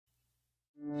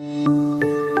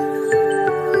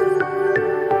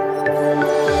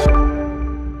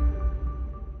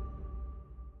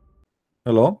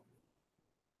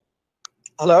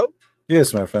Hello?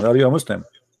 Yes, my friend. Are you a Muslim?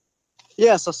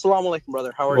 Yes, assalamu alaikum,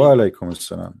 brother. How are Wa you? alaikum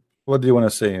assalam. What do you want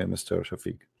to say, Mr.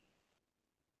 Shafiq?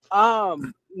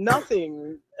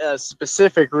 Nothing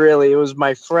specific, really. It was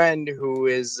my friend who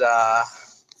is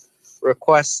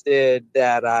requested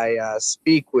that I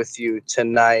speak with you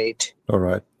tonight. All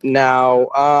right. Now,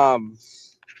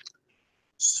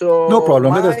 so no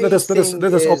problem. my Let us thing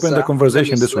open the is,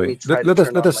 conversation this let me way. try Let to us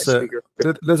turn on my speaker.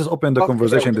 let us open the Okay,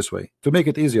 conversation there we this way to make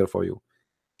it easier for you.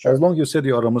 Sure. As long as you said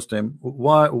you are a Muslim,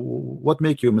 why? What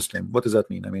make you Muslim? What does that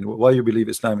mean? I mean, why you believe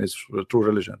Islam is a true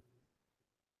religion?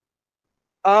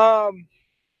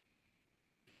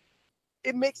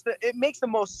 It makes the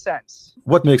most sense.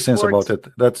 What makes sense For about it?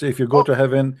 That if you go to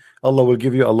heaven, Allah will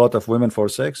give you a lot of women for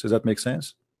sex. Does that make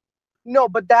sense? No,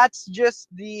 but that's just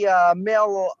the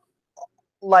male,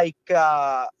 like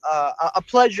a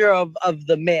pleasure of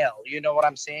the male. You know what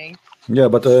I'm saying? Yeah,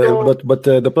 but So-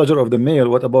 the pleasure of the male.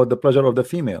 What about the pleasure of the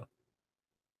female?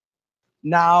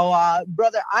 Now,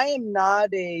 brother, I am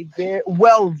not a very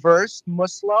well-versed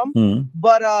Muslim,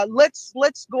 but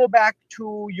let's go back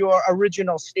to your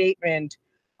original statement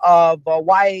of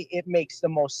why it makes the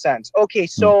most sense. Okay,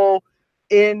 so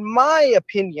in my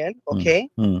opinion, okay,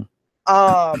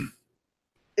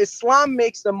 Islam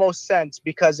makes the most sense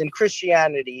because in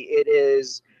Christianity it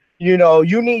is, you know,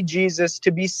 you need Jesus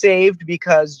to be saved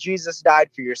because Jesus died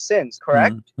for your sins,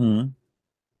 correct?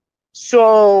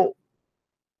 So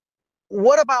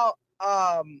what about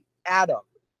Adam?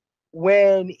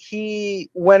 When he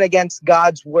went against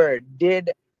God's word,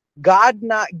 did God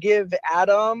not give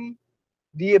Adam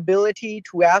the ability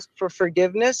to ask for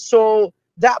forgiveness? So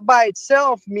that by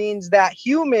itself means that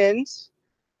humans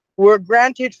were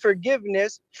granted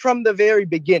forgiveness from the very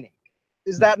beginning.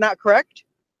 Is that not correct?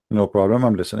 No problem.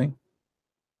 I'm listening.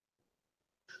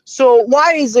 So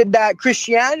why is it that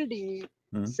Christianity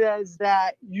says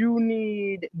that you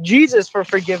need Jesus for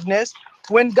forgiveness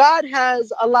when God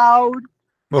has allowed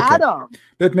Adam?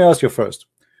 Let me ask you first.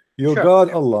 Your Sure.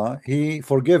 God Allah, He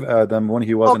forgave Adam when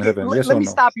he was in heaven. Yes let or me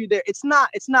no? stop you there. It's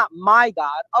not my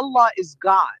God. Allah is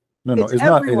God. No, It's it's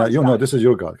not. everyone's You know, God. this is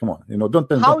your God. Come on. You know,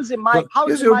 don't. How is it my? How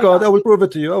is It's it your my God. God? I will prove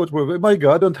it to you. I will prove it. My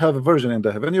God don't have a version in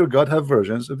the heaven. Your God have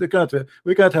versions. We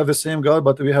can't have the same God,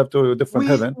 but we have two different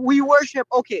heaven. We worship.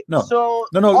 Okay. No. So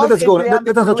No. all Let us go. Abrahamic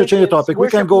Let us not to change the religions topic. We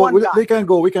can worship go. one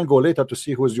God. We can go later to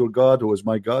see who is your God, who is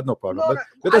my God. No problem. No, But no,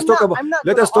 let us talk about. I'm not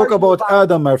Let gonna us talk argue about about-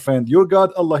 Adam, my friend. Your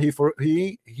God Allah,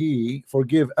 he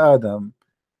forgive Adam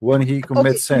when he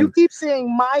commits sin. You keep saying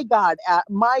my God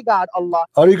Allah.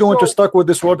 Are you going to stuck with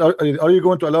this word? Are you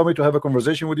going to allow me to have a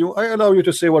conversation with you? I allow you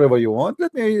to say whatever you want.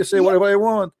 Let me say whatever I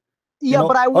want. Yeah, You know,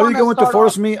 but I are want you going to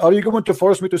force me? Are you going to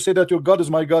force me to say that your God is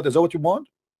my God? Is that what you want?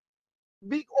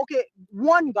 Okay,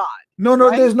 one God. No,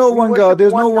 right? there's no We one worship God.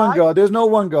 There's no one one God. There's no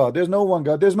one God. There's no one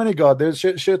God. There's many God. There's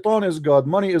shaitan is God.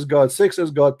 Money is God. Sex is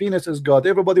God. Penis is God.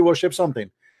 Everybody worships something.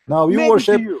 Now you Maybe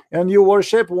worship to you. and you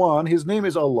worship one. His name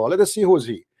is Allah. Let us see who is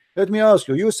he. Let me ask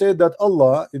you. You said that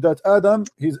Allah, that Adam,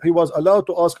 he was allowed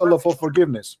to ask Allah for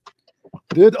forgiveness.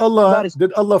 Did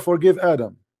Allah forgive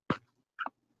Adam?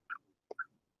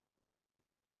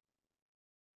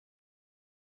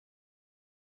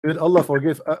 Did Allah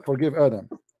forgive Adam?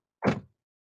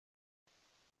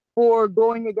 For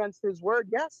going against his word,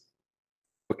 yes.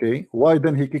 Okay. Why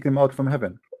then he kick him out from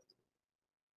heaven?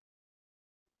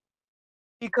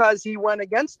 Because he went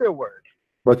against their word.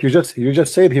 But you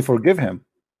just said he forgive him.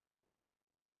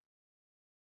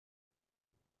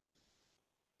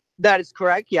 That is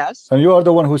correct, yes. And you are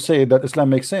the one who said that Islam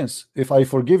makes sense. If I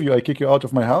forgive you, I kick you out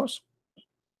of my house.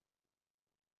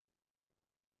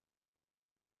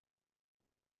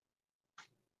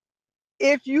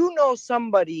 If you know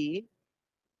somebody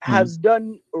has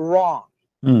done wrong,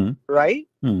 right?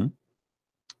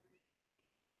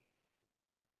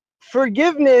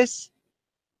 Forgiveness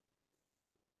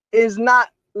is not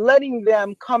letting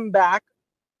them come back,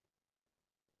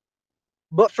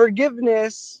 but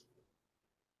forgiveness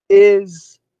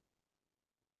is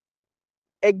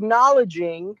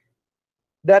acknowledging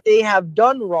that they have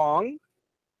done wrong.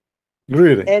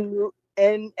 Really?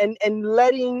 And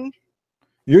letting.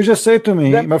 You just said to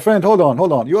me, my friend, hold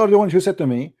on. You are the one who said to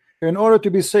me, in order to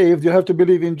be saved, you have to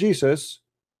believe in Jesus,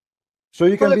 so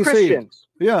you can be saved.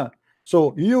 Yeah.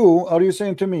 So are you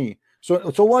saying to me?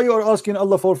 So why you are asking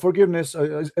Allah for forgiveness?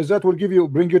 Is that will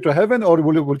bring you to heaven, or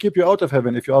will keep you out of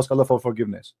heaven if you ask Allah for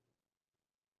forgiveness?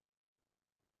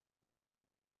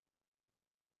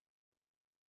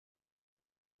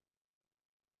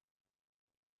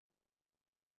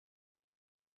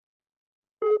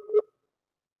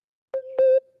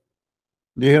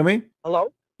 Do you hear me?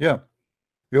 Hello? Yeah.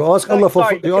 You ask Allah for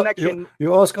sorry,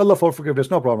 you ask Allah for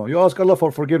forgiveness, no problem. You ask Allah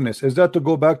for forgiveness. Is that to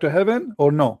go back to heaven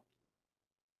or no?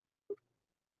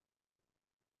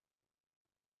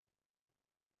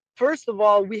 First of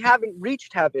all, we haven't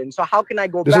reached heaven, so how can I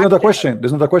go this back? Is not a question. This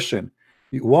is not a question.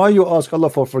 Why you ask Allah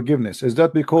for forgiveness? Is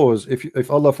that because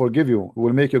if Allah forgive you, it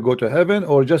will make you go to heaven,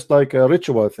 or just like a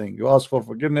ritual thing? You ask for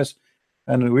forgiveness,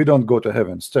 and we don't go to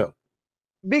heaven still.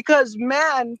 Because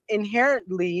man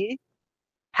inherently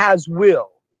has will,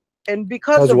 and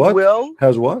because has of what? will,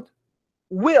 has what?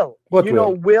 Will. What you will? know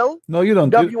will? No, you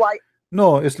don't. W-I.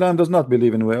 No, Islam does not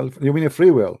believe in will. You mean a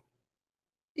free will?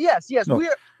 Yes, yes. No.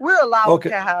 We're allowed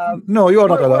to have. No, you are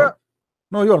not allowed.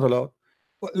 No, you are not allowed.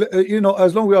 You know,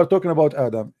 as long we are talking about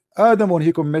Adam, when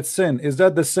he commits sin, is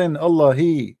that the sin Allah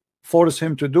he forced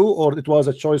him to do, or it was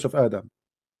a choice of Adam?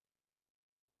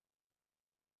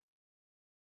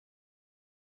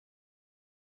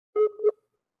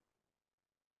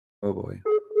 Oh boy.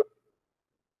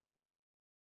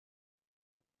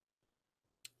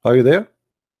 Are you there?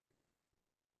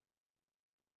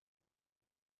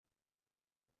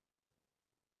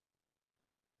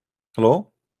 Hello?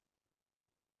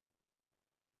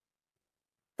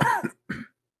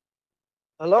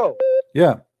 Hello.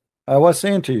 Yeah, I was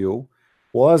saying to you,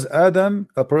 was Adam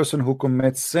a person who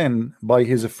commits sin by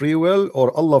his free will,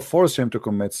 or Allah forced him to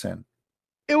commit sin?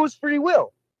 It was free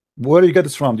will. Where do you get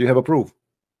this from? Do you have a proof?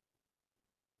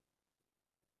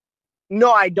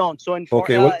 No, I don't. So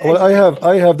okay, well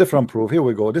I have different proof. Here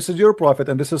we go. This is your prophet,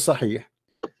 and this is Sahih.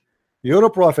 You're a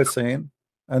prophet saying,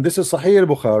 and this is Sahih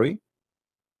al-Bukhari,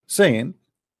 saying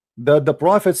that the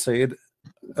prophet said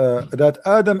that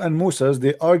Adam and Moses,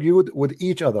 they argued with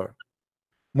each other.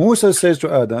 Moses says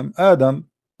to Adam,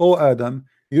 oh Adam,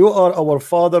 you are our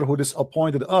father who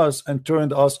disappointed us and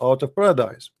turned us out of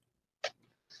paradise.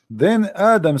 Then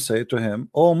Adam said to him,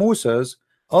 oh Moses,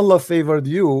 Allah favored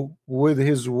you with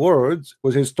his words,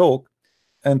 with his talk,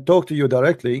 and talked to you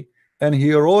directly, and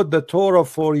he wrote the Torah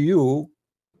for you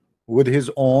with his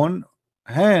own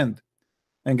hand.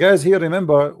 And guys, here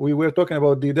remember we were talking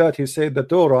about Debat. He said the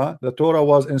Torah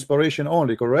was inspiration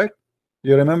only, correct?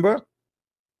 You remember?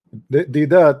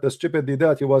 The stupid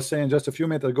Debat, he was saying just a few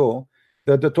minutes ago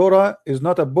that the Torah is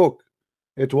not a book.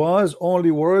 It was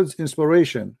only words,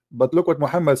 inspiration. But look what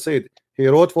Muhammad said. He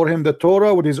wrote for him the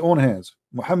Torah with his own hands.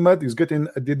 Muhammad is getting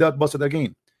Debat busted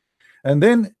again. And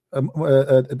then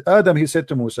Adam, he said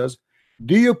to Moses,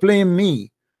 do you blame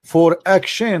me for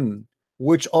action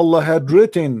which Allah had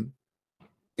written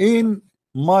in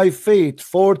my fate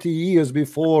 40 years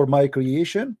before my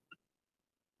creation?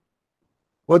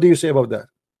 What do you say about that?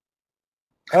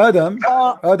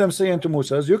 Adam saying to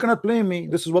Moses, you cannot blame me.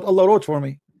 This is what Allah wrote for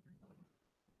me.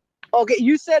 Okay,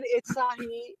 you said it's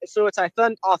Sahih, so it's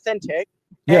authentic.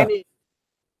 Yeah. And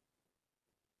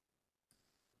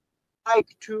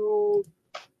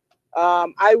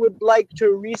I would like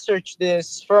to research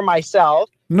this for myself.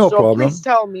 No problem. Please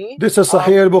tell me. This is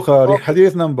Sahih al-Bukhari,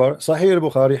 hadith number, Sahih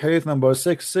al-Bukhari, hadith number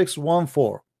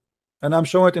 6614. And I'm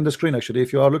showing it in the screen actually.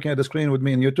 If you are looking at the screen with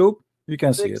me in YouTube, you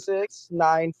can see it.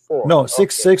 6694. No,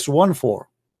 6614.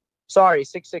 Sorry,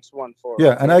 6614.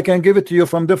 Yeah, and I can give it to you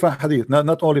from different hadith,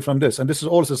 not only from this. And this is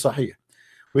also Sahih.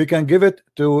 We can give it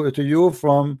to you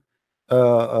from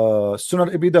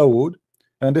Sunan Abi Dawood,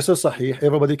 and this is Sahih.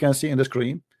 Everybody can see in the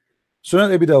screen.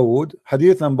 Sunan Abi Dawood,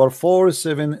 hadith number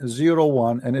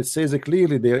 4701, and it says it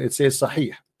clearly there. It says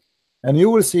Sahih, and you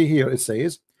will see here. It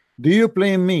says, "Do you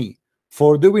blame me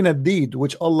for doing a deed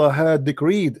which Allah had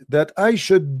decreed that I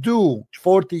should do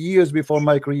 40 years before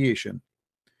my creation?"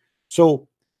 So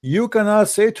you cannot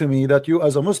say to me that you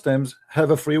as a Muslims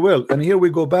have a free will. And here we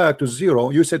go back to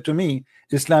zero. You said to me,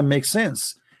 Islam makes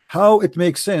sense. How it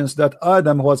makes sense that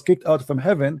Adam was kicked out from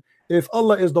heaven if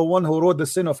Allah is the one who wrote the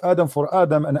sin of Adam for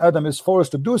Adam, and Adam is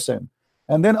forced to do sin,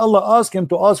 and then Allah asked him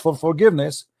to ask for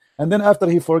forgiveness, and then after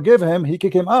he forgave him, he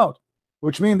kicked him out,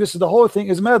 which means this is the whole thing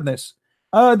is madness.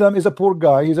 Adam is a poor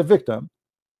guy, he's a victim.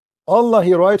 Allah,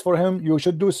 he write for him, you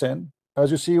should do sin,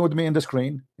 as you see with me in the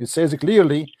screen. It says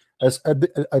clearly as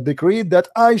a decree that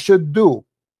I should do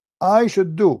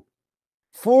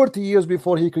 40 years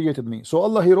before he created me. So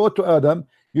Allah, he wrote to Adam,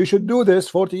 you should do this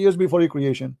 40 years before your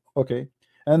creation. Okay,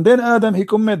 and then Adam, he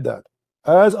commit that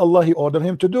as Allah, he ordered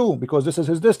him to do, because this is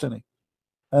his destiny.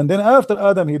 And then after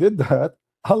Adam, he did that,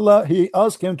 Allah, he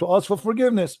asked him to ask for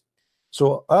forgiveness.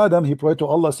 So Adam, he prayed to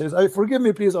Allah, says, I forgive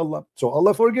me please Allah. So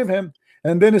Allah forgive him,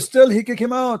 and then still he kick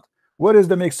him out. What is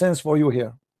the make sense for you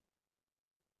here?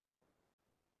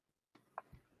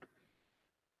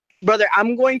 Brother,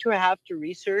 I'm going to have to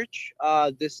research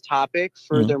this topic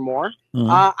furthermore.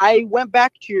 I went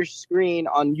back to your screen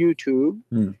on YouTube,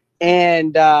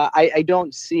 and I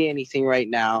don't see anything right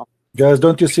now. Guys,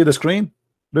 don't you see the screen?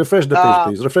 Refresh the page,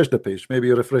 please. Refresh the page. Maybe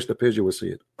you refresh the page, you will see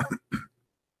it.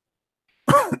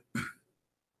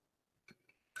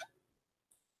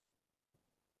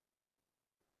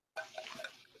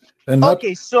 And not,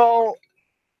 okay, so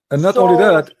and not only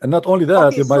that,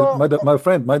 okay, my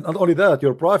friend, not only that,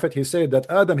 your prophet, he said that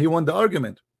Adam, he won the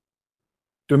argument.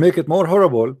 To make it more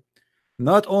horrible,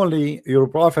 not only your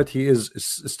prophet, he is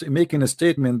making a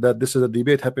statement that this is a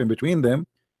debate happening between them.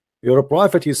 Your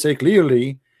prophet, he say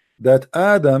clearly that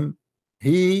Adam,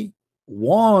 he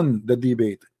won the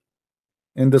debate.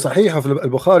 In the Sahih of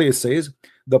al-Bukhari, it says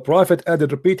the prophet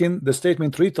added repeating the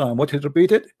statement 3 times. What he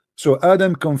repeated? So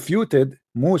Adam confuted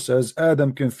Moses,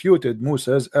 Adam confuted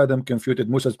Moses, Adam confuted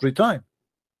Moses 3 times,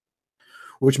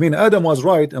 which means Adam was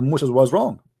right and Moses was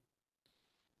wrong.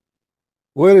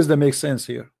 Where is the make sense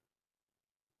here?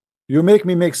 You make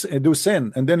me do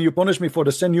sin, and then you punish me for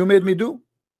the sin you made me do.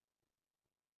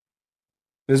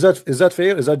 Is that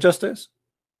fair? Is that justice?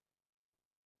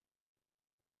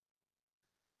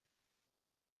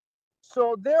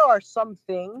 So there are some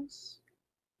things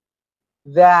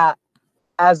that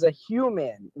as a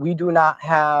human we do not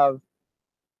have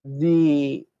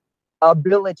the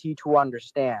ability to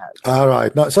understand. All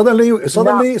right. Now suddenly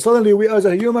we as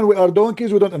a human, we are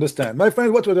donkeys, we don't understand. My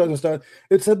friend, what we don't understand?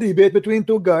 It's a debate between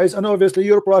 2 guys, and obviously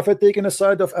your prophet taking a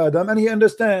side of Adam, and he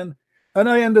understand, and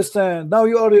I understand. Now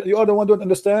you are the one who don't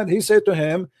understand. He said to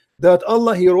him that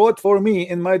Allah, he wrote for me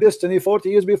in my destiny 40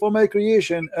 years before my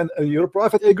creation, and your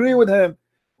prophet agree with him.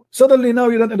 Suddenly now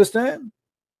you don't understand?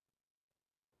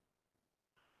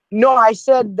 No, I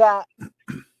said that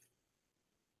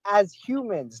as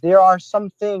humans, there are some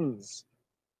things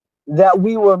that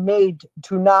we were made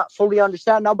to not fully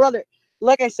understand. Now, brother,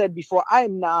 like I said before, I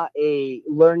am not a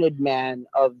learned man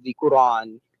of the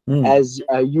Quran as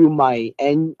you might,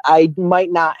 and I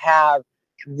might not have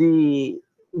the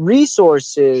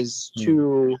resources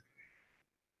to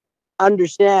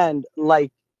understand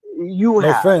like you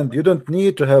have. My friend, you don't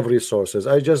need to have resources.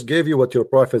 I just gave you what your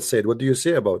prophet said. What do you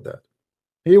say about that?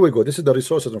 Here we go. This is the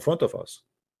resources in front of us.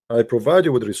 I provide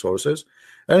you with resources,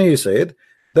 and he said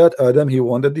that Adam, he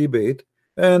won the debate,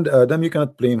 and Adam, you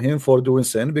cannot blame him for doing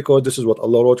sin because this is what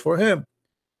Allah wrote for him.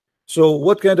 So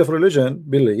what kind of religion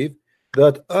believe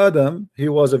that Adam, he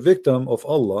was a victim of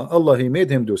Allah, Allah, he made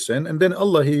him do sin, and then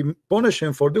Allah, he punished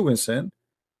him for doing sin,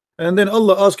 and then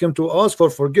Allah asked him to ask for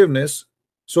forgiveness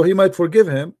so he might forgive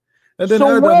him, and then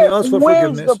so Adam, he asked for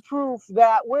forgiveness.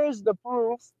 Where's the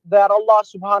proof that Allah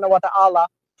subhanahu wa ta'ala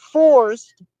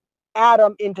forced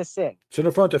Adam into sin? It's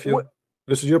in front of you.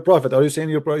 This is your prophet. Are you saying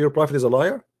your prophet is a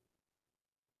liar?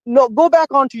 No, go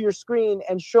back onto your screen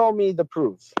and show me the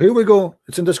proof. Here we go.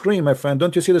 It's in the screen, my friend.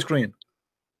 Don't you see the screen?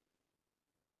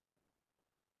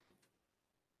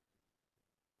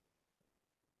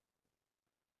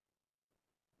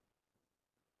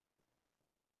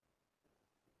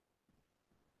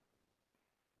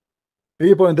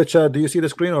 People in the chat, do you see the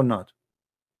screen or not?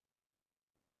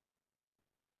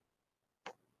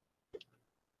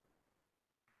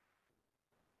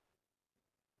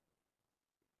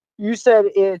 You said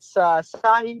it's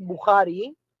Sahih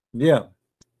Bukhari. Yeah.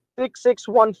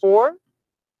 6614.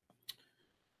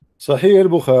 Sahih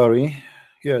al-Bukhari.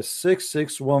 Yes,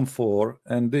 6614.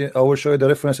 And I will show you the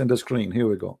reference in the screen. Here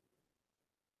we go.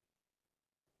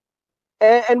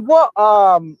 And what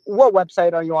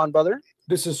website are you on, brother?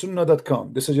 This is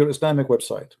sunnah.com. This is your Islamic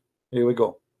website. Here we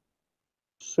go.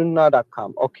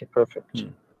 Sunnah.com. Okay, perfect.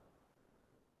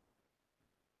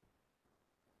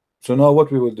 So now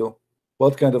what we will do?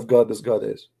 What kind of God this God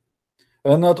is?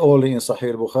 And not only in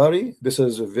Sahih Bukhari, this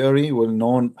is a very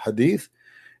well-known hadith.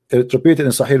 It's repeated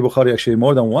in Sahih Bukhari actually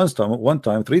more than one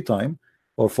time, 3 times,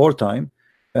 or 4 times,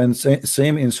 and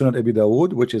same in Sunan Abi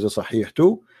Dawud, which is a Sahih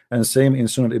too, and same in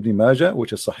Sunan Ibn Majah,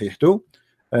 which is Sahih too,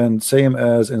 and same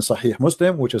as in Sahih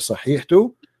Muslim, which is Sahih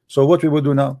too. So what we will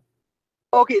do now?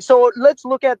 Okay, so let's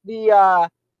look at the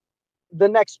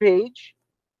next page.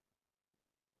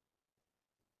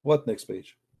 What next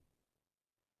page?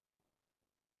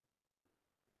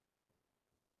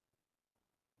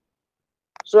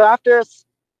 So after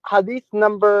hadith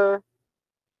number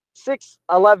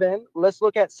 611, let's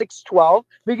look at 612,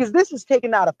 because this is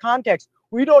taken out of context.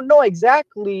 We don't know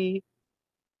exactly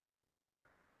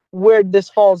where this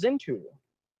falls into.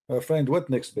 My friend, what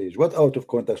next page? What out of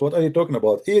context? What are you talking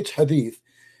about? Each hadith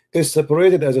is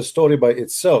separated as a story by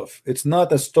itself. It's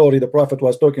not a story the prophet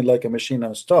was talking like a machine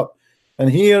non-stop. And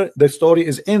here the story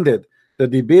is ended. The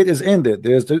debate is ended.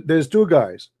 There's 2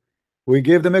 guys. We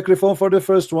gave the microphone for the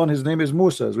first one, his name is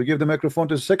Musa. We give the microphone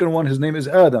to the second one, his name is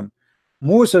Adam.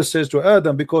 Moses says to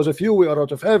Adam, because of you we are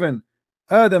out of heaven.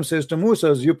 Adam says to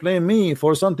Moses, you blame me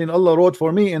for something Allah wrote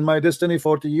for me in my destiny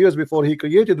 40 years before he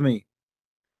created me.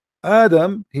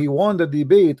 Adam, he won the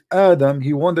debate. Adam,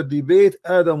 he won the debate.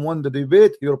 Adam won the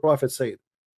debate, your prophet said.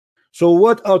 So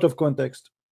what out of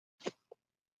context?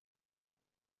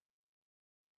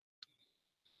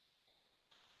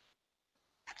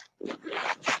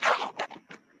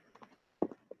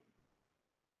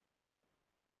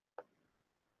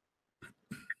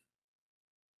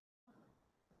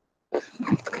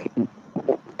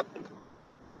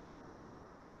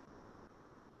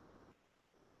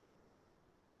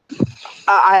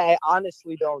 I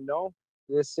honestly don't know.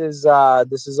 This is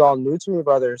all new to me,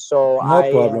 brother. So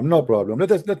no problem, no problem.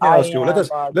 Let me ask you. Let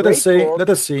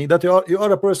us see that you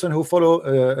are a person who follow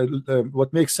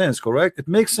what makes sense. Correct? It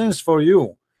makes sense for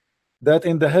you that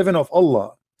in the heaven of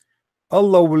Allah,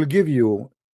 Allah will give you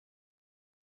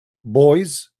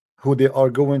boys who they are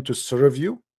going to serve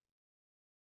you.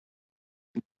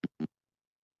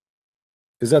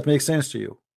 Does that make sense to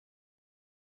you?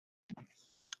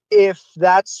 If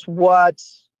that's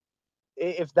what's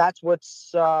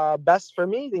best for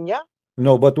me, then yeah.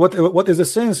 No, but what is the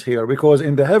sense here? Because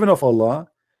in the heaven of Allah,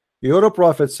 your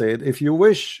prophet said, if you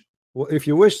wish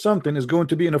something is going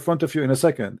to be in front of you in a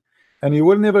second, and you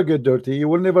will never get dirty, you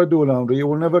will never do laundry, you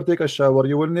will never take a shower,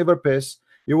 you will never piss,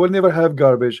 you will never have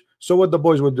garbage. So what the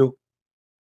boys would do?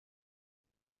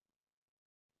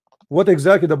 What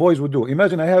exactly the boys would do?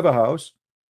 Imagine I have a house.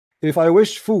 If I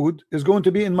wish food is going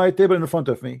to be in my table in front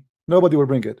of me, nobody will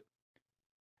bring it.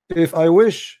 If I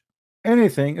wish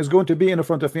anything is going to be in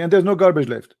front of me and there's no garbage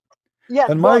left, yes,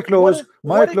 and my clothes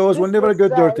will never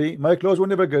get dirty, my clothes will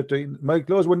never get dirty, my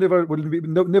clothes will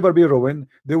never be ruined,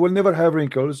 they will never have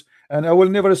wrinkles, and I will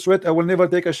never sweat, I will never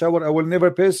take a shower, I will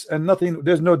never piss, and nothing,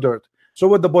 there's no dirt. So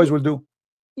what the boys will do?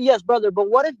 Yes, brother,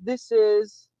 but what if this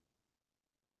is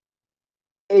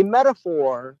a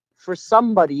metaphor for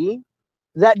somebody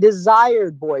that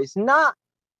desired boys, not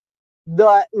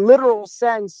the literal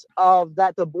sense of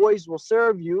that the boys will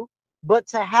serve you, but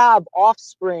to have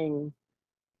offspring?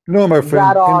 No, my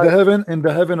friend, in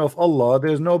the heaven of Allah,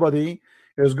 there's nobody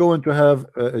is going to have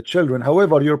children.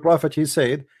 However, your prophet, he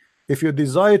said, if you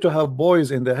desire to have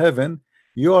boys in the heaven,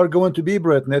 you are going to be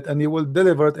pregnant and you will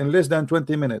deliver it in less than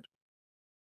 20 minutes.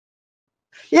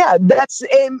 Yeah, that's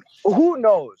who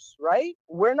knows, right?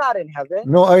 We're not in heaven.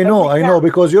 No, I know,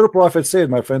 because your prophet said,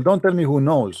 my friend, don't tell me who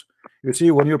knows. You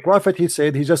see, when your prophet, he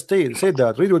said, he just said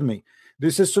that. Read with me.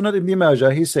 This is Sunnah Ibn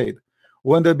Majah. He said,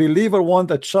 when the believer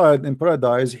wants a child in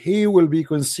paradise, he will be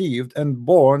conceived and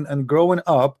born and growing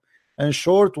up and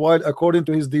short while according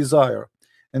to his desire.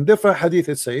 In different hadith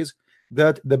it says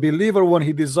that the believer, when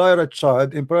he desire a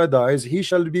child in paradise, he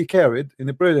shall be carried in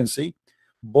the pregnancy,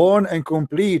 born and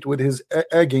complete with his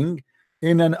egging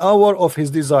in an hour of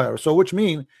his desire. So which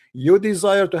means you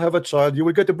desire to have a child, you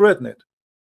will get pregnant,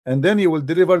 and then you will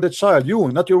deliver the child. You,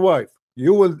 not your wife,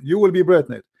 you will be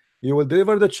pregnant, you will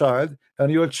deliver the child,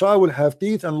 and your child will have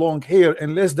teeth and long hair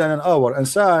in less than an hour, and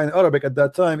sa'a in Arabic at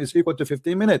that time is equal to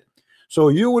 15 minutes. So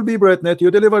you will be pregnant, you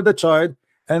deliver the child,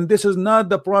 and this is not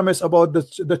the promise about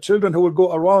the children who will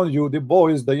go around you, the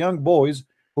boys, the young boys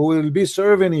who will be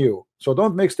serving you. So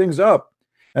don't mix things up.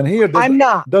 And here I'm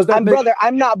not. But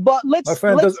my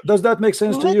friend, does that make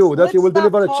sense to you that you will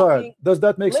deliver a child? Does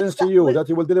that make sense to you that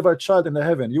you will deliver a child in the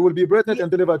heaven? You will be pregnant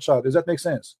and deliver a child. Does that make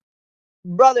sense?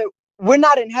 Brother, we're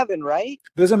not in heaven, right?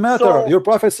 Doesn't matter. So, your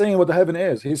prophet saying what the heaven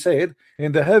is. He said,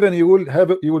 in the heaven you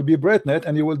will be pregnant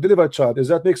and you will deliver a child. Does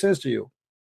that make sense to you?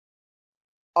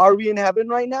 Are we in heaven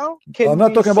right now? I'm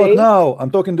not talking about now.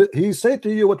 I'm talking. He said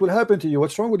to you what will happen to you.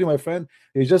 What's wrong with you, my friend?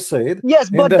 He just said. Yes,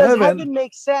 but does heaven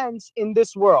make sense in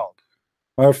this world?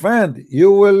 My friend,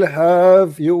 you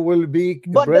will be.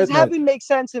 But pregnant. Does heaven make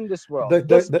sense in this world?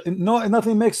 No,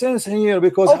 nothing makes sense here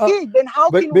because. Okay, then how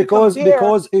can we because in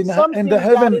the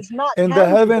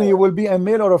heaven you will be a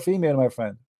male or a female, my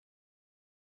friend.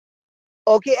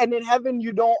 Okay, and in heaven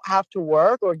you don't have to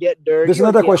work or get dirty. There's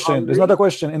another question. There's another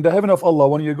question. In the heaven of Allah,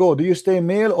 when you go, do you stay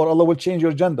male or Allah will change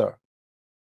your gender?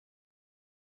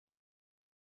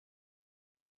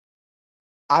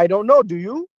 I don't know. Do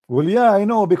you? Well, yeah, I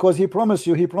know, because he promised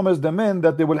you. He promised the men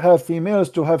that they will have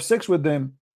females to have sex with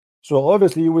them. So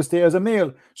obviously you will stay as a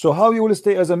male. So how you will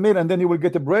stay as a male and then you will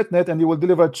get a pregnant and you will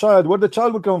deliver a child? Where the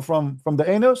child will come from? From the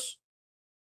anus?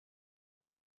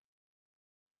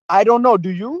 I don't know.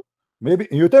 Do you? Maybe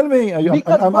you tell me.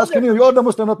 I'm asking you. You're the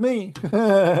Muslim, not me.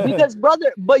 Because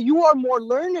brother, but you are more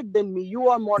learned than me. You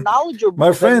are more knowledgeable.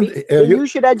 My friend, than me, you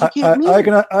should educate me. I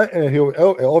cannot.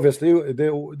 Obviously,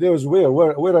 there's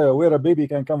where a baby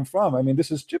can come from. I mean,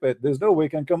 this is stupid. There's no way it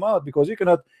can come out because you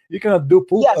cannot do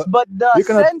poop. Yes, but the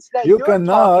sense that you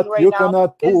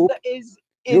cannot poop. is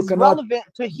relevant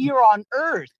to here on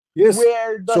earth. Yes.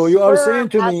 Where the so you are saying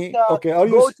to me, okay, are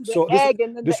you so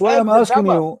this why I'm asking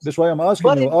you? This why I'm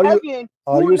asking you.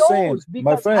 Are you saying,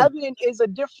 my friend? Heaven is a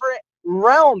different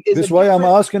realm. This why I'm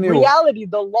asking you. Reality,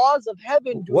 the laws of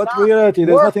heaven. What reality?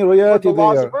 There's nothing reality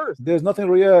there. There's nothing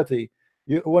reality.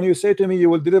 When you say to me, you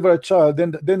will deliver a child,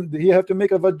 then he have to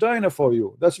make a vagina for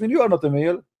you. That's mean you are not a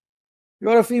male. You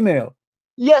are a female.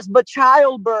 Yes, but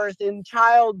childbirth and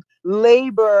child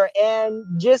labor and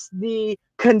just the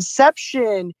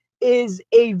conception is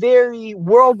a very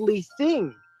worldly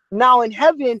thing. Now in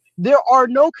heaven, there are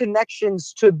no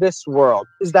connections to this world.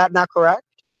 Is that not correct?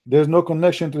 There's no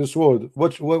connection to this world.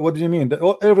 What do you mean?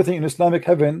 Everything in Islamic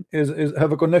heaven is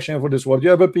have a connection for this world.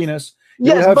 You have a penis.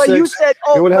 Yes, but sex, you said,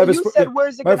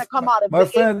 where's it going to come out of my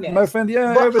friend,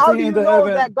 yeah, but everything how do you in the know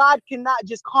heaven. that God cannot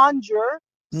just conjure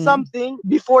something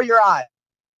before your eyes?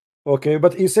 Okay,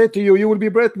 but he said to you, you will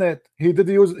be pregnant. He did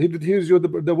use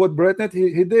the word pregnant.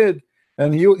 He did.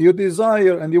 And you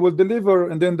desire, and you will deliver,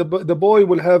 and then the boy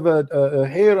will have a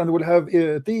hair and will have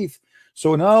teeth.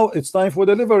 So now it's time for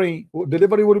delivery.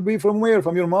 Delivery will be from where?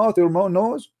 From your mouth, your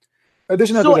nose?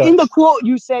 Additional so in the quote,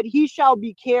 you said he shall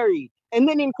be carried, and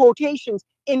then in quotations,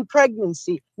 in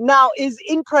pregnancy. Now, is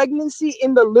in pregnancy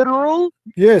in the literal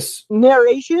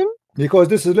narration? Because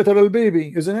this is literal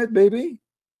baby, isn't it, baby?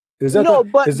 Is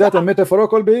that a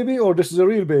metaphorical baby, or this is a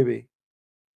real baby?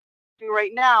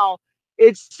 Right now,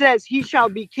 it says he shall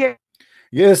be carried.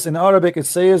 Yes, in Arabic it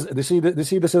says, this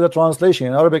is a translation.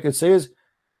 In Arabic it says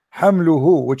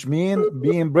hamluhu, which means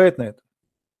being pregnant.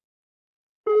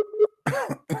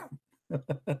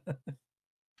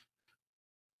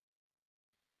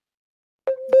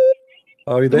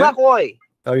 Are you there?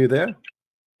 Are you there?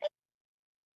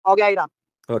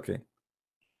 Okay.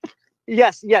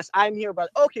 Yes, I'm here, brother.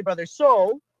 Okay, brother.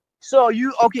 So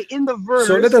you in the verse.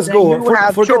 So let us go.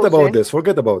 Forget about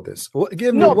this.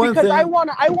 Give me one thing. I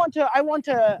want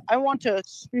to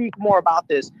speak more about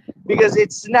this because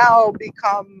it's now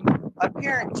become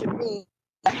apparent to me.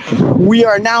 We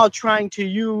are now trying to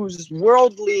use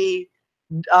worldly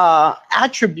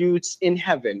attributes in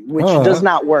heaven, which does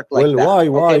not work like that.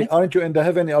 Well, why aren't you in the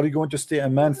heaven? Are you going to stay a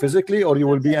man physically, or you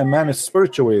will be a man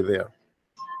spiritually there?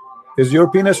 Is your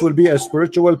penis will be a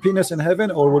spiritual penis in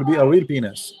heaven, or will be a real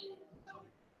penis?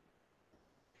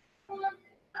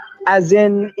 As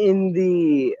in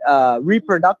the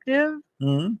reproductive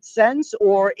sense,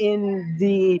 or in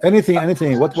the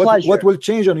anything. What will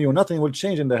change on you? Nothing will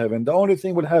change in the heaven. The only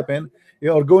thing will happen,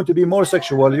 you are going to be more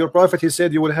sexual. Your prophet, he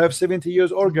said, you will have 70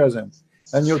 years orgasm,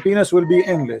 and your penis will be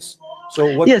endless.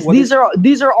 So what? Yes,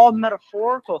 these are all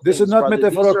metaphorical. This is not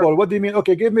metaphorical. What do you mean?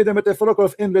 Okay, give me the metaphorical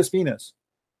of endless penis.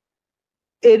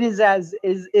 It is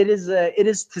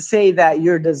to say that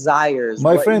your desires,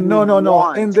 my friend,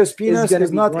 no. Endless penis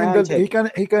is not endless.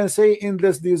 He can say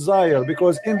endless desire,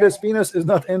 because endless penis is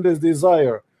not endless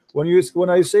desire. When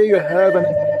I say you have an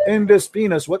endless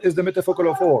penis, what is the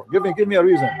metaphorical for? Give me a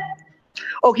reason.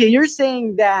 Okay, you're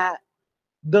saying that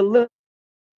the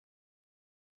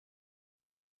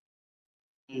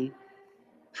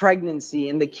pregnancy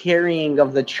and the carrying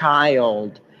of the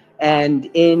child, and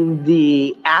in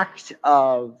the act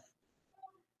of,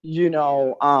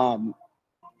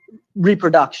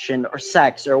 reproduction or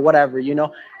sex or whatever,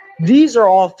 these are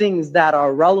all things that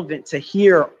are relevant to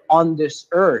here on this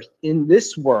earth, in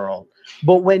this world.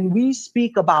 But when we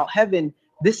speak about heaven,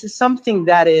 this is something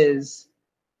that is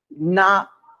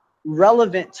not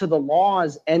relevant to the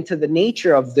laws and to the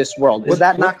nature of this world. Is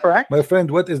that not correct? My friend,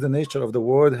 what is the nature of the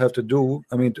world have to do?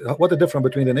 I mean, what the difference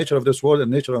between the nature of this world and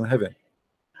nature of heaven?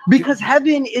 Because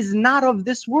heaven is not of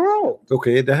this world.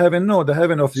 Okay, the heaven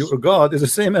of your God is the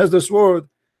same as this world.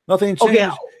 Nothing changed.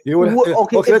 Okay, you will,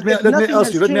 okay, let me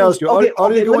ask you. Are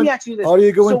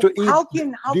you going to eat?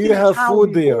 Do you have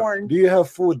food there? Do you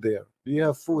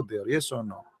have food there? Yes or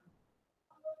no?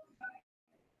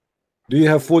 Do you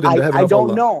have food in the heaven of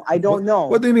Allah? I don't know.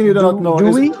 What do you mean you do not know?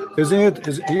 Do we? Isn't it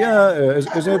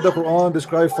the Quran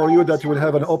described for you that you will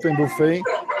have an open buffet,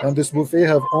 and this buffet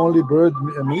have only bird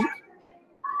meat?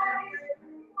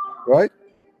 Right?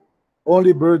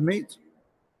 Only bird meat.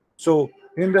 So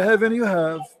in the heaven you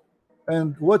have,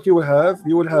 and what you will have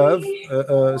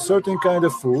a certain kind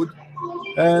of food,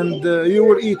 and you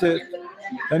will eat it,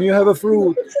 and you have a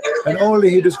fruit, and only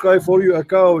he described for you a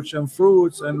couch and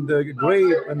fruits and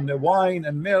grape and wine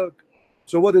and milk.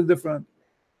 So what is different?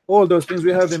 All those things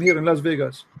we have them here in Las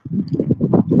Vegas.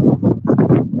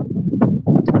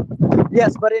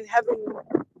 Yes, but in heaven,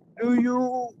 do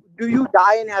you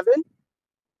die in heaven?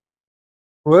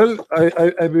 Well,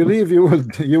 I believe you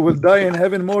will die in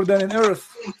heaven more than in earth.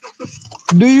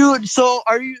 Do you? So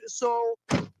are you? So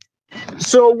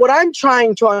what I'm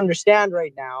trying to understand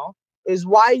right now is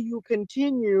why you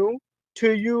continue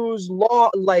to use law,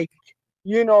 like,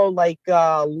 you know, like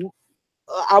I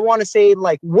want to say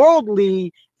like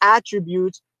worldly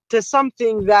attributes to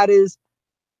something that is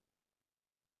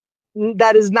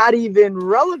not even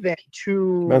relevant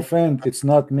to. My friend, it's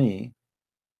not me.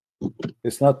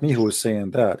 It's not me who is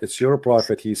saying that. It's your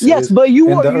prophet. He says, yes, but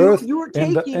you in were the earth, you were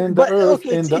in taking the earth,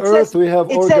 in the earth we have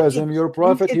orgasm. Your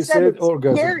prophet, he said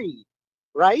orgasm. Carried,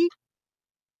 right?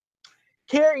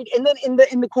 Carried, and then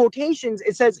in the quotations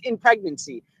it says in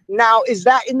pregnancy. Now, is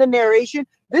that in the narration?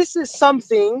 This is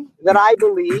something that I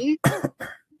believe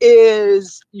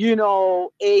is, you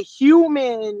know, a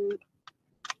human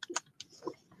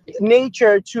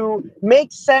nature to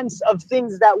make sense of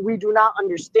things that we do not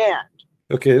understand.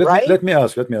 Okay, let me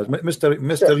ask,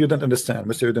 Mr. Sure. You don't understand,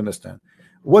 Mr. You don't understand.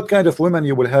 What kind of women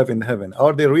you will have in heaven?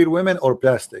 Are they real women or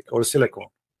plastic or silicone?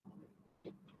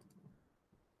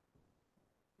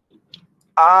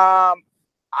 I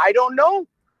don't know.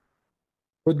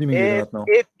 What do you mean you don't know?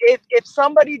 If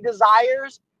somebody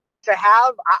desires to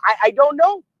have, I don't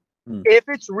know. If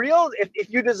it's real, if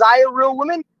you desire real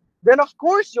women, then of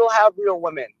course you'll have real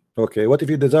women. Okay, what if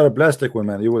you desire plastic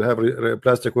women? You will have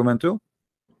plastic women too?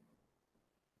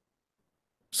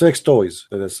 Sex toys,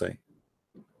 let us say.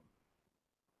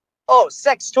 Oh,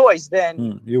 sex toys,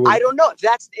 then I don't know.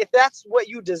 If that's what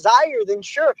you desire, then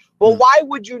sure. But why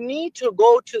would you need to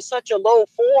go to such a low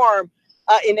form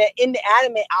in an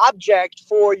inanimate object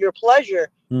for your pleasure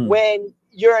when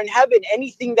you're in heaven?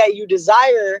 Anything that you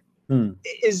desire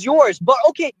is yours. But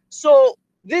okay, so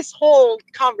this whole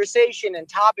conversation and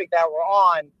topic that we're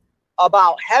on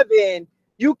about heaven,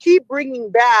 you keep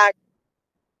bringing back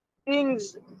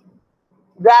things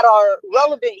that are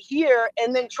relevant here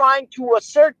and then trying to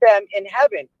assert them in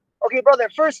heaven. Okay, brother,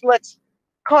 first let's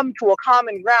come to a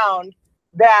common ground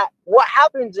that what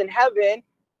happens in heaven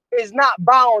is not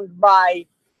bound by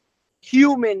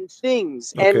human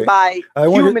things and by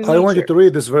human nature. I want you to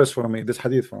read this verse for me, this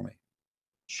hadith for me.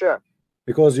 Sure.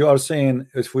 Because you are saying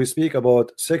if we speak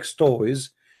about sex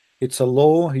toys, it's a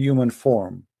low human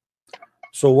form.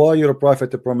 So why your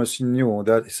prophet promising you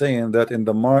that, saying that in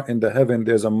the heaven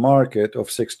there's a market of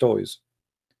sex toys,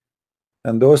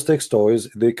 and those sex toys,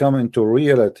 they come into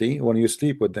reality when you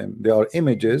sleep with them. They are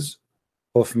images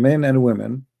of men and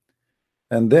women,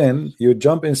 and then you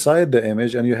jump inside the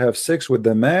image and you have sex with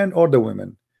the man or the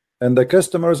women, and the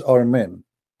customers are men.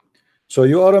 So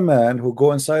you are a man who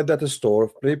go inside that store,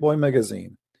 Playboy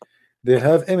magazine. They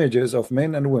have images of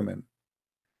men and women.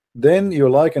 Then you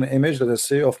like an image, let us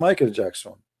say, of Michael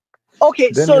Jackson.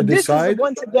 Okay, then so this is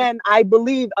once again, I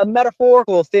believe, a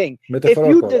metaphorical thing. If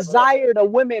you desired a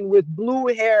woman with blue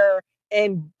hair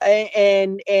and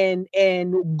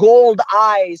gold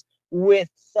eyes with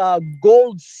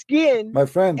gold skin, my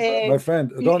friend,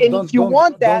 don't go.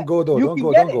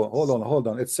 Hold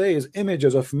on. It says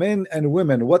images of men and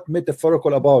women. What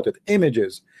metaphorical about it?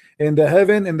 Images. In the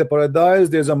heaven, in the paradise,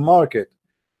 there's a market.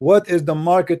 What is the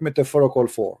market metaphorical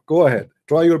for? Go ahead,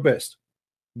 try your best.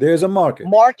 There's a market.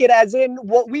 Market as in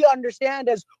what we understand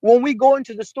as when we go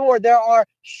into the store, there are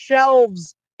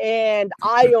shelves and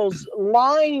aisles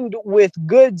lined with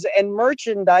goods and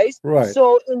merchandise. Right.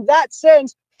 So in that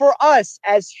sense, for us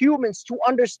as humans to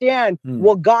understand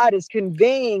what God is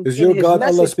conveying, is your God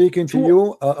Allah speaking to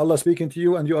you? Allah speaking to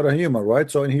you, and you are a human, right?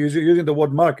 So he's using the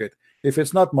word market. If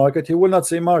it's not market, he will not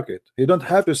say market. He don't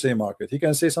have to say market. He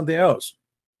can say something else.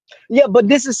 Yeah, but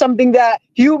this is something that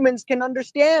humans can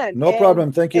understand. No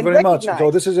problem. Thank you very much. So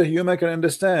this is a human can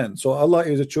understand. So Allah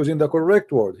is choosing the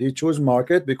correct word. He chose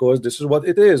market because this is what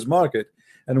it is, market.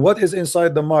 And what is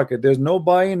inside the market? There's no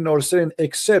buying nor selling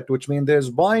except, which means there's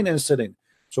buying and selling.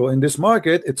 So in this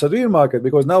market, it's a real market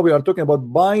because now we are talking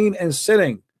about buying and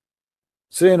selling.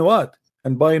 Selling what?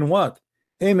 And buying what?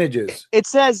 Images. It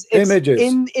says images.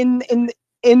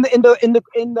 In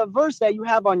the verse that you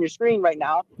have on your screen right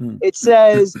now, it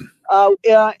says,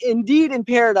 indeed in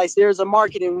paradise there is a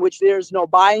market in which there is no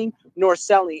buying nor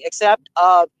selling except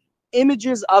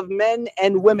images of men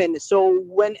and women. So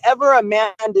whenever a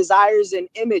man desires an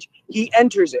image, he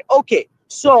enters it. Okay,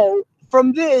 so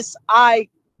from this I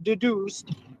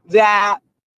deduced that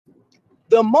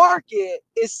the market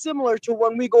is similar to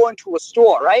when we go into a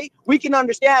store, right? We can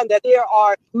understand that there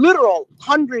are literal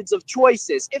hundreds of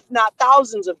choices, if not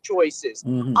thousands of choices,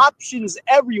 options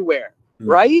everywhere,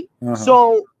 right?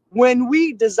 So when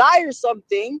we desire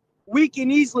something, we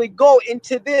can easily go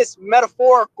into this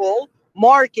metaphorical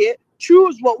market,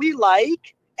 choose what we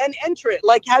like, and enter it.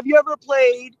 Like, have you ever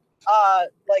played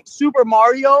like Super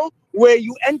Mario, where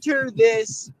you enter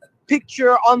this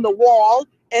picture on the wall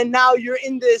and now you're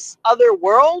in this other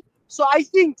world? So I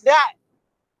think that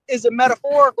is a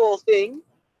metaphorical thing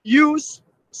used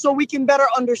so we can better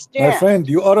understand. My friend,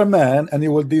 you are a man and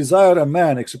you will desire a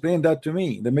man. Explain that to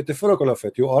me, the metaphorical of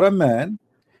it. You are a man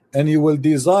and you will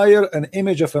desire an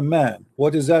image of a man.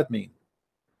 What does that mean?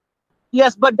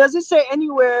 Yes, but does it say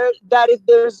anywhere that if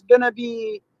there's gonna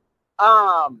be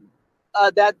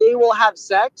that they will have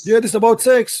sex? Yeah, this is about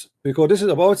sex, because this is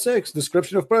about sex.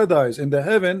 Description of paradise in the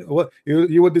heaven. What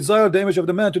you would desire the image of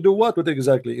the man to do what? What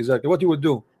exactly what you would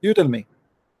do? You tell me.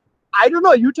 I don't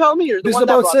know. You tell me. You're the this one is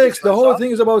about sex. The whole up.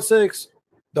 thing is about sex.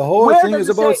 The whole thing is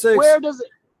about sex. Where does it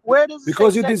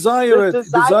because you sex? desire it.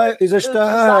 Desire is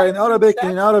ishtaha in Arabic.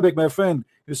 Sex? In Arabic, my friend,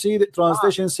 you see the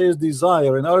translation says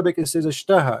desire. In Arabic it says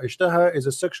ishtaha. Ishtaha is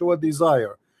a sexual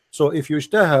desire. So if you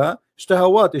ishtaha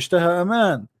what? Ishtaha a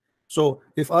man. So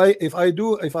if I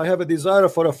have a desire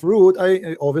for a fruit,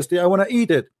 I obviously want to eat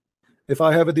it. If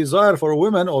I have a desire for a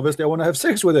woman, obviously I want to have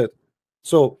sex with it.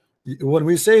 So when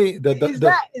we say that,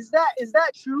 is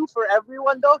that true for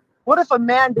everyone though? What if a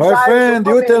man desires? My friend,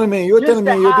 you tell me, you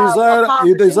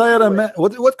desire a man.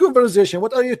 What conversation?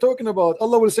 What are you talking about?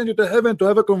 Allah will send you to heaven to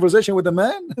have a conversation with a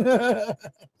man?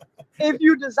 If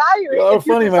you desire, you are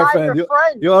funny, my friend.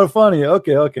 You are funny.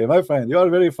 Okay, my friend, you are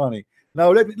very funny.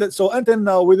 Now so until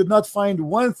now we did not find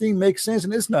one thing makes sense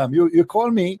in Islam. You call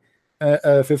me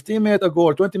 15 minutes ago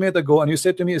or 20 minutes ago and you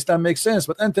said to me Islam makes sense,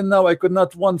 but until now I could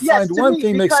not find one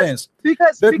thing makes sense.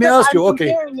 Let me ask you,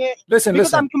 okay, listen.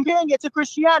 I'm comparing it to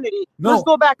Christianity. Let's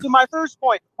go back to my first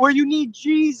point where you need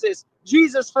Jesus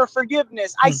for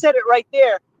forgiveness. I said it right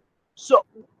there. So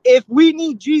if we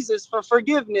need Jesus for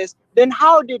forgiveness, then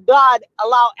how did God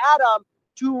allow Adam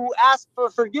to ask for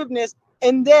forgiveness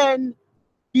and then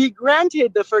be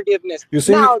granted the forgiveness? You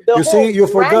see, now, you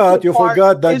forgot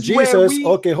that Jesus,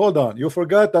 okay, hold on. You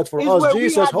forgot that for us,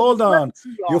 Jesus, hold on.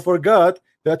 You forgot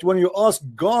that when you ask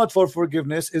God for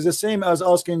forgiveness is the same as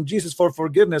asking Jesus for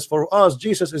forgiveness. For us,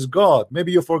 Jesus is God.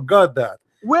 Maybe you forgot that.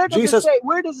 Where does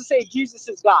it say Jesus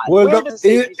is God? Well,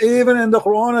 even in the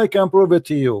Quran, I can prove it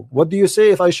to you. What do you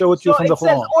say if I show it to you from the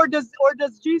Quran? Or does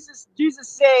Jesus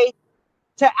say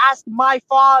to ask my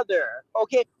Father?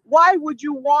 Okay, why would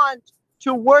you want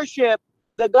to worship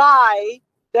the guy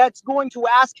that's going to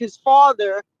ask his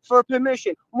Father for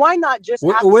permission? Why not just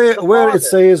ask where it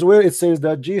says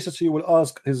that Jesus, he will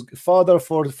ask his Father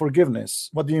for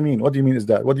forgiveness? What do you mean? What do you mean is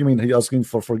that? What do you mean he asking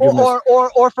for forgiveness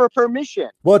or for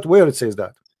permission? Where it says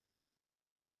that?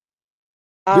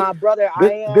 Brother,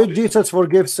 did Jesus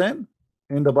forgive sin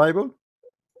in the Bible?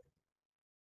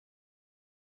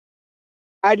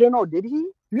 I don't know. Did he?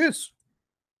 Yes.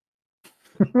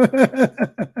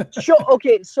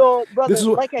 Okay, so brother,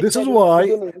 this is why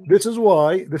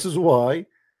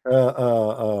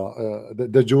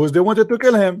the Jews, they wanted to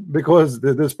kill him, because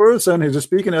this person is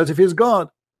speaking as if he's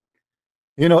God.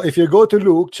 You know, if you go to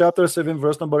Luke chapter 7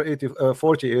 verse number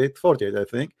 48 I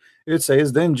think, it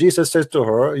says, then Jesus says to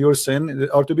her, your sins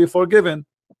are to be forgiven.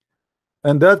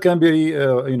 And that can be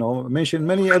mentioned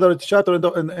many other chapters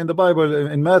in the Bible.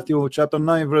 In Matthew chapter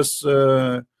 9 verse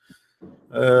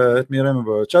let me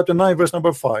remember, chapter 9 verse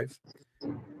number 5.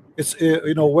 It's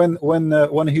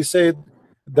when he said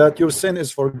that your sin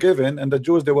is forgiven, and the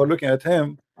Jews, they were looking at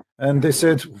him and they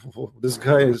said, this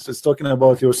guy is talking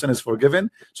about your sin is forgiven.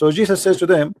 So Jesus says to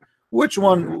them, which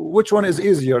one is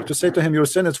easier, to say to him your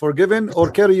sin is forgiven,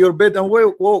 or carry your bed and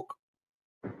walk?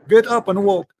 Get up and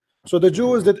walk. So the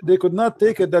Jews, that they could not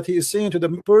take it that he is saying to the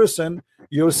person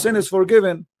your sin is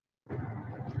forgiven.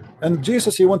 And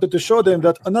Jesus, he wanted to show them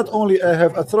that not only I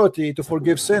have authority to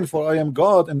forgive sin, for I am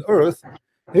God in earth.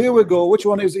 Here we go. Which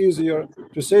one is easier,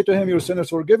 to say to him your sin is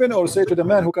forgiven, or say to the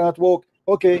man who cannot walk,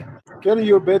 okay, carry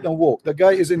your bed and walk? The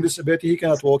guy is in this bed, he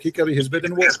cannot walk, he carry his bed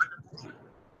and walk.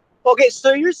 Okay,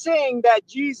 so you're saying that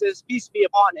Jesus, peace be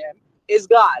upon him, is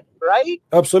God, right?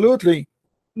 Absolutely.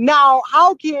 Now,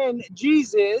 how can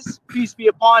Jesus, peace be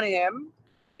upon him,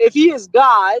 if he is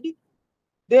God,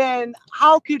 then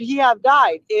how could he have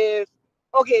died?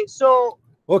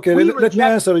 Okay, let me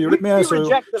answer you.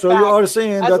 So you are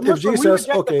saying that if Jesus,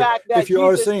 you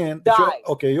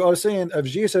are saying if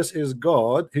Jesus is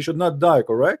God, he should not die,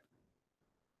 correct?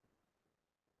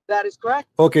 That is correct.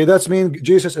 Okay, that's mean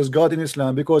Jesus is God in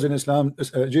Islam, because in Islam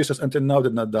Jesus until now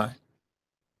did not die.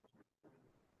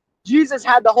 Jesus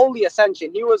had the holy ascension.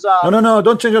 He was no,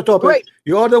 don't change your topic. Great.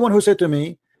 You are the one who said to me,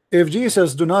 if Jesus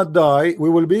do not die, we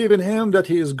will believe in him that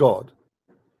he is God.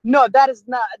 No, that is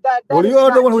not that. Well, you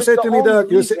are the one who said to me that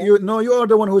you are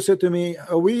the one who said to me,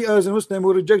 we as a Muslim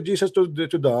will reject Jesus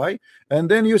to die, and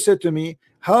then you said to me,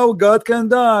 how God can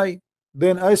die?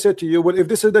 Then I said to you, well, if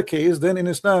this is the case, then in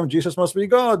Islam Jesus must be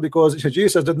God, because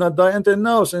Jesus did not die until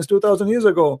now, since 2000 years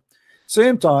ago.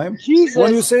 Same time, Jesus,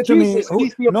 when you say to me,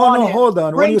 no, hold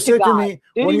on. When you say to me,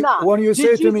 when you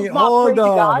say to me, hold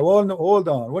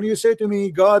on. When you say to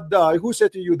me, God died, who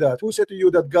said to you that? Who said to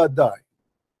you that God died?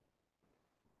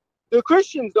 The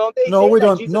Christians, don't they? No, say we that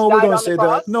don't. Jesus No, we died don't on say the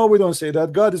cross? that. No, we don't say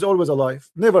that. God is always alive,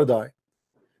 never die.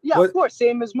 Yeah, But, of course,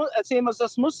 same as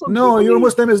us Muslims. no, your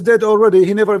Muslim is dead already.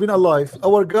 He never been alive.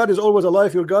 Our God is always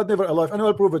alive. Your God never alive. And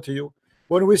I'll prove it to you.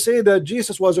 When we say that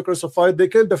Jesus was crucified, they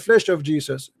killed the flesh of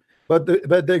Jesus, but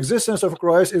the existence of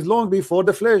Christ is long before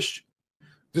the flesh.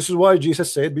 This is why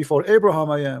Jesus said, before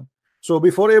Abraham I am. So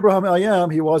before Abraham I am,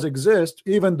 he was exist,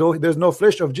 even though there's no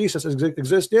flesh of Jesus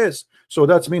exist. Yes, so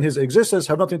that means his existence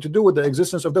have nothing to do with the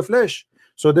existence of the flesh.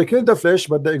 So they killed the flesh,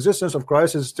 but the existence of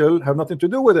Christ is still have nothing to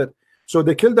do with it. So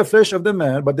they killed the flesh of the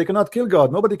man, but they cannot kill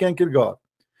God. Nobody can kill God.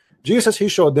 Jesus, he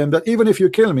showed them that even if you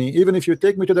kill me, even if you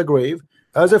take me to the grave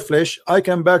as a flesh, I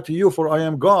come back to you, for I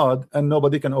am God, and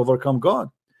nobody can overcome God.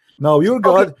 Now your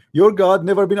God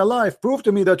never been alive. Prove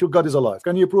to me that your God is alive.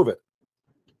 Can you prove it?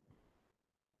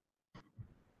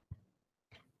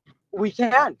 We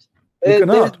can't.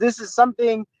 Cannot. This is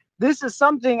something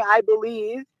I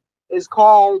believe is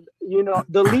called,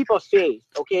 the leap of faith.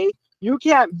 Okay, you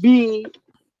can't be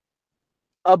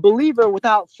a believer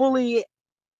without fully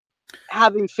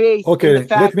having faith in the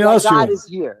fact that God is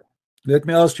here. Let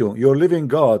me ask you, your living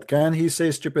God, can he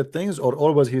say stupid things, or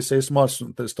always he says smart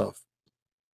stuff?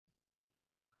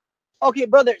 Okay,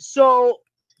 brother, so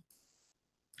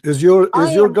is your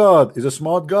God is a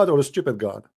smart God or a stupid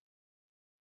God?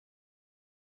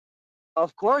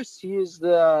 Of course, he is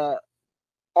the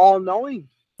all-knowing.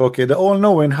 Okay, the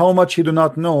all-knowing. How much he do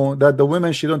not know that the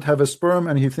women, she don't have a sperm,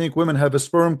 and he think women have a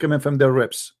sperm coming from their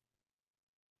ribs?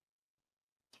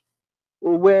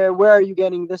 Where are you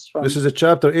getting this from? This is a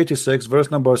chapter 86,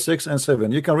 verse number 6 and 7.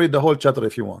 You can read the whole chapter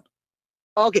if you want.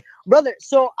 Okay, brother.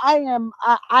 So I am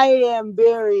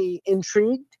very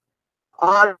intrigued.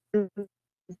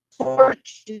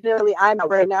 Unfortunately, I'm out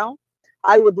right now.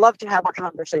 I would love to have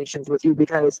conversations with you,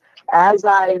 because as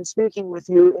I am speaking with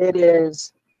you, it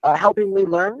is helping me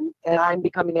learn, and I'm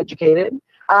becoming educated.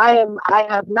 I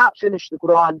have not finished the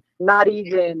Quran, not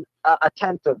even a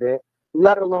tenth of it,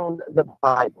 let alone the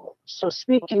Bible. So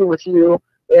speaking with you,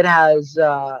 it has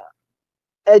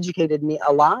educated me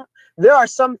a lot. There are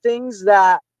some things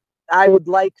that I would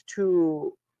like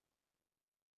to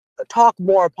talk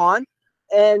more upon,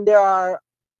 and there are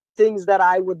things that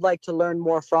I would like to learn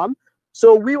more from.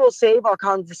 So we will save our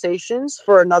conversations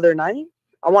for another night.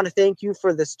 I want to thank you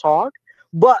for this talk.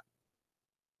 But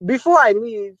before I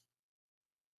leave,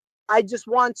 I just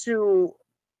want to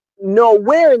know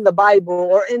where in the Bible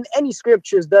or in any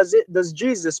scriptures does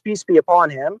Jesus, peace be upon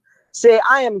him, say,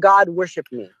 I am God, worship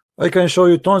me? I can show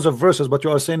you tons of verses, but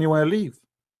you are saying you want to leave.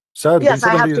 Sadly, yes,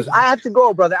 I have to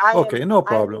go, brother. Okay, no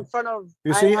problem.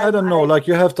 You see, I don't know, like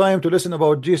you have time to listen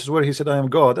about Jesus where he said, I am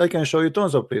God. I can show you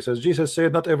tons of places. Jesus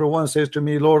said, not everyone says to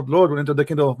me, Lord, Lord, will enter the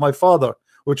kingdom of my Father,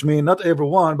 which means not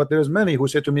everyone, but there's many who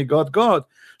say to me, God, God.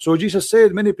 So Jesus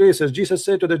said many places. Jesus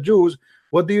said to the Jews,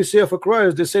 what do you say of a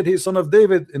Christ? They said he's son of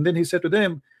David. And then he said to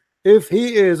them, if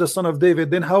he is a son of David,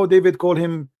 then how David called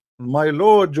him my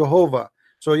Lord Jehovah?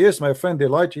 So yes, my friend, they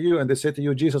lie to you and they say to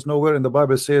you, Jesus nowhere in the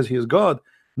Bible says he is God.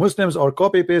 Muslims are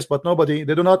copy paste, but they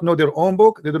do not know their own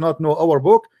book, they do not know our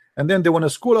book, and then they want to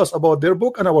school us about their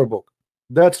book and our book.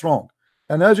 That's wrong.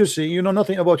 And as you see, you know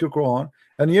nothing about your Quran,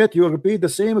 and yet you repeat the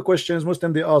same questions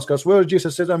Muslim they ask us, where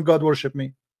Jesus says, I'm God, worship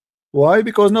me. Why?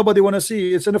 Because nobody want to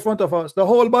see. It's in the front of us. The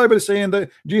whole Bible is saying that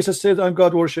Jesus says, I'm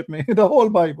God, worship me. The whole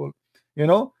Bible, you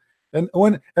know. And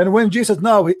when Jesus,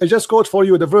 now I just quote for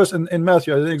you the verse in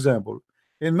Matthew as an example.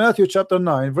 In Matthew chapter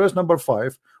 9, verse number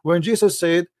 5, when Jesus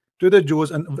said to the Jews,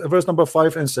 and verse number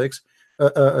 5 and 6,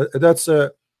 that's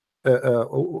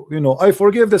I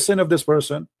forgive the sin of this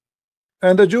person.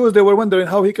 And the Jews, they were wondering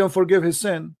how he can forgive his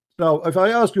sin. Now, if I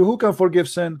ask you, who can forgive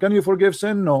sin? Can you forgive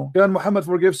sin? No. Can Muhammad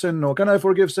forgive sin? No. Can I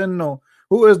forgive sin? No.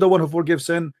 Who is the one who forgives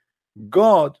sin?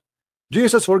 God.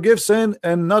 Jesus forgives sin,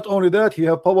 and not only that, he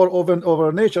have power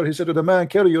over nature. He said to the man,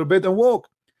 carry your bed and walk.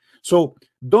 So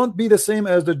don't be the same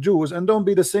as the Jews, and don't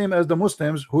be the same as the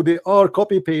Muslims, who they are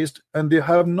copy-paste and they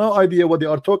have no idea what they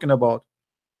are talking about.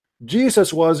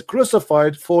 Jesus was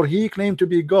crucified for he claimed to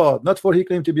be God, not for he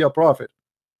claimed to be a prophet.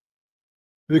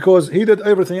 Because he did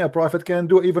everything a prophet can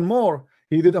do, even more.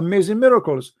 He did amazing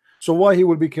miracles. So why he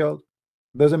will be killed?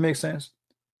 Doesn't make sense.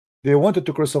 They wanted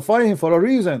to crucify him for a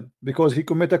reason, because he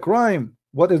committed a crime.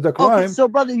 What is the crime? Okay, so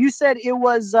brother, you said it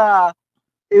was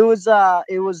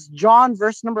John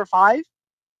verse number 5.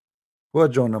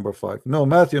 What John number 5? No,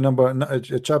 Matthew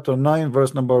chapter 9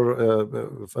 verse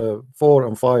number 4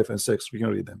 and 5 and 6. We can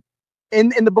read them. In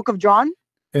the book of John?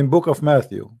 In book of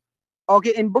Matthew.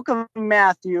 Okay, in book of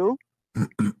Matthew.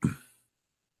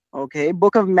 Okay,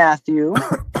 book of Matthew.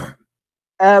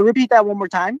 Repeat that one more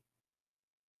time.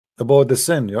 About the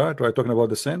sin, yeah? Right, talking about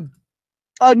the sin.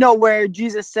 Oh no, where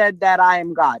Jesus said that I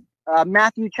am God.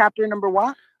 Matthew chapter number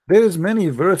what? There is many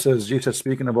verses Jesus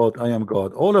speaking about I am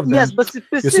God. All of them. Yes, but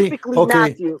specifically okay,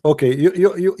 Matthew. Okay,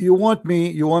 you want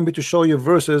me to show you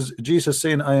verses Jesus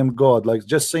saying I am God, like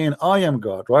just saying I am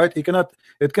God, right? It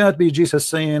cannot be Jesus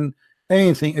saying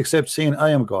anything except saying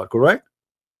I am God, correct?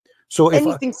 So if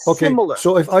similar.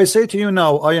 So if I say to you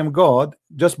now I am God,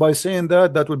 just by saying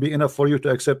that would be enough for you to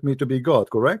accept me to be God,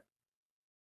 correct?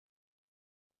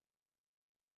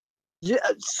 Yeah,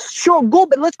 sure,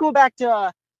 but let's go back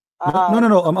to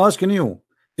no, I'm asking you,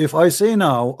 if I say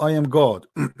now I am God,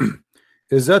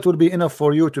 is that would be enough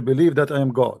for you to believe that I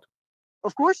am God?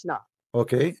 Of course not.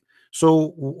 Okay,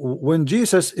 so when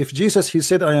if Jesus he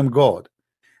said I am God,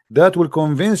 that will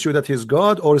convince you that he's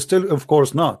God, or still of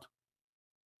course not?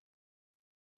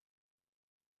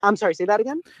 I'm sorry, say that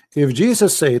again. If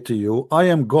Jesus said to you I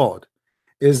am God,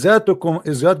 is that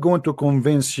going to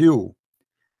convince you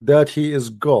that he is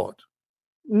God?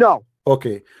 No.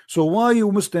 Okay, so why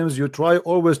you Muslims, you try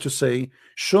always to say,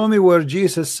 show me where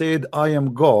Jesus said I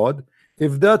am God,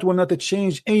 if that will not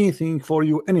change anything for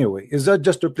you anyway? Is that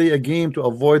just to play a game to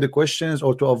avoid the questions,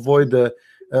 or to avoid a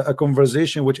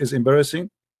conversation which is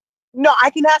embarrassing? No, I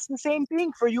can ask the same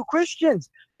thing for you Christians.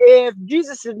 If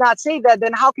Jesus did not say that,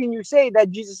 then how can you say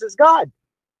that Jesus is God?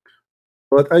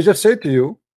 But I just said to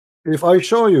you, if I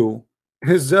show you,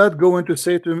 is that going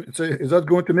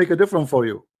to make a difference for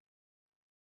you?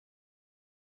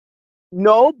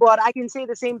 No, but I can say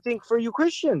the same thing for you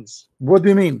Christians. What do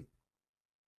you mean?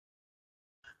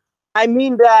 I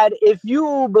mean that if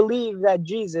you believe that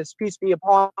Jesus, peace be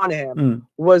upon him,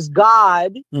 was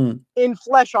God in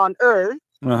flesh on earth,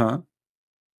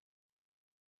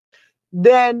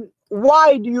 then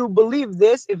why do you believe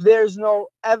this if there's no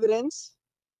evidence?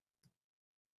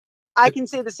 I can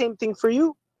say the same thing for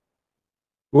you.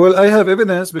 Well, I have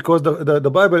evidence, because the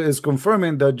Bible is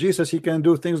confirming that Jesus, he can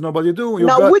do things nobody do.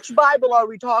 Which Bible are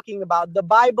we talking about? The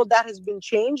Bible that has been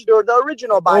changed, or the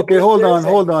original Bible? Okay, hold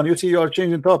on. You see, you are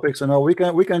changing topics, and now we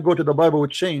can go to the Bible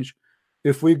with change.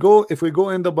 If we go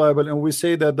in the Bible and we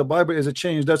say that the Bible is a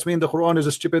change, that means the Quran is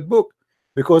a stupid book,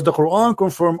 because the Quran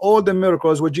confirmed all the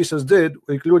miracles what Jesus did,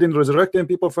 including resurrecting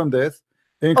people from death.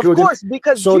 Of course,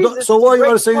 because so why you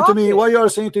are saying to me? Why you are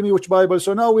saying to me which Bible?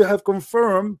 So now we have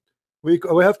confirmed. We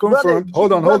have confirmed.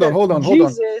 Hold on. We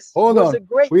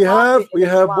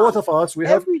have both of us. We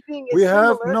have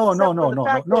no.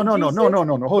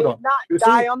 Hold on.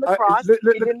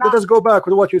 Let us go back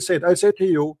to what you said. I said to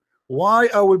you, why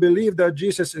I will believe that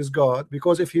Jesus is God,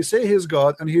 because if he say he's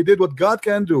God and he did what God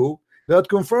can do, that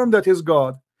confirmed that he's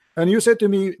God. And you said to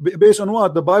me, based on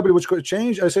what? The Bible which could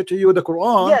change? I said to you, the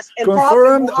Quran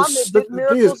confirmed.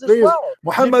 Please.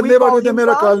 Muhammad never did the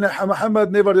miracle.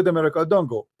 Muhammad never did the miracle. Don't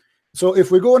go. So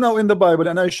if we go now in the Bible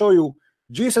and I show you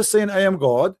Jesus saying I am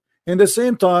God, in the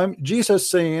same time Jesus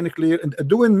saying clear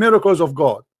doing miracles of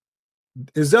God,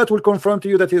 is that will confirm to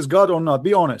you that he is God or not?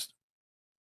 Be honest.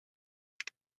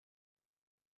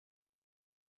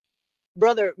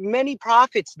 Brother, many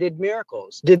prophets did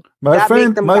miracles. My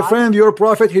friend, your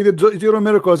prophet, he did 0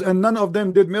 miracles, and none of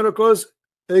them did miracles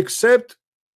except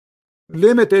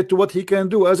limited to what he can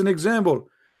do. As an example,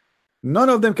 none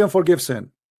of them can forgive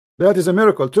sin. That is a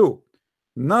miracle too.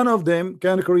 None of them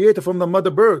can create from the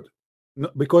mother bird,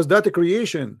 because that's a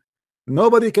creation.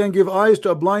 Nobody can give eyes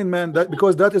to a blind man,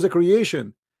 because that is a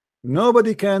creation.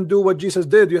 Nobody can do what Jesus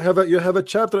did. You have a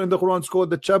chapter in the Quran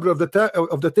called the chapter of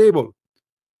the table,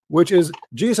 which is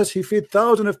Jesus, he feed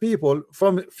thousands of people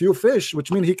from few fish,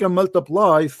 which means he can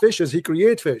multiply fishes, he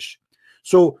create fish.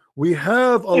 So we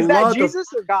have a lot. Is that Jesus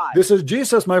or God? This is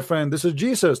Jesus, my friend. This is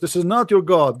Jesus. This is not your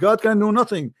God. God can do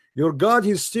nothing. Your God,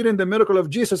 he's stealing the miracle of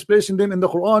Jesus, placing them in the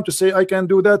Quran to say, I can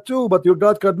do that too, but your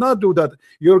God cannot do that.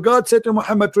 Your God said to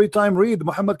Muhammad 3 times, read.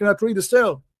 Muhammad cannot read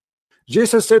still.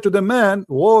 Jesus said to the man,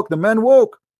 walk. The man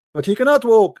walk, but he cannot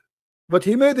walk but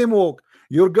he made him walk.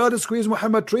 Your God squeezed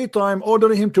Muhammad 3 times,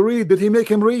 ordering him to read. Did he make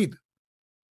him read?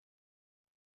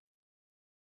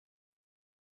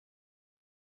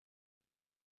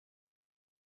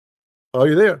 Are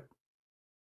you there?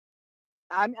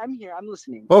 I'm here. I'm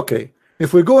listening. Okay.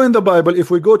 If we go in the Bible,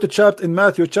 if we go to in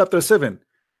Matthew chapter 7,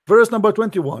 verse number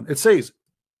 21, it says,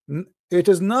 it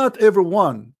is not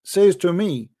everyone says to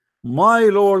me, my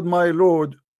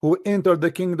Lord, who entered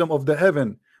the kingdom of the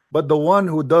heaven, but the one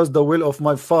who does the will of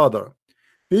my Father.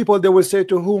 People, they will say,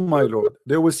 to whom, my Lord?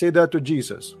 They will say that to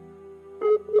Jesus.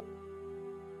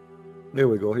 There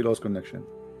we go. He lost connection.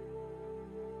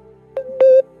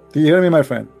 Do you hear me, my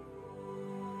friend?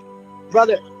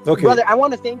 Brother, okay. Brother, I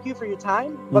want to thank you for your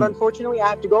time, but unfortunately I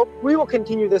have to go. We will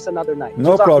continue this another night.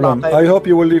 No problem. I hope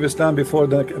you will leave Islam before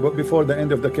the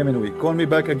end of the coming week. Call me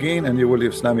back again and you will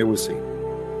leave Islam. You will see.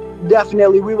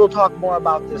 Definitely, we will talk more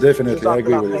about this. Definitely, I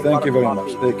agree with you. Thank you very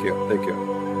much. Thank you. Thank you.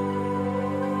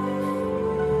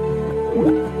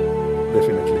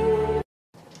 Definitely.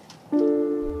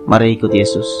 Mari ikut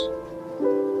Yesus.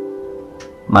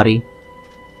 Mari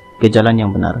ke jalan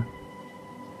yang benar.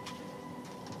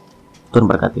 Tuhan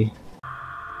berkati.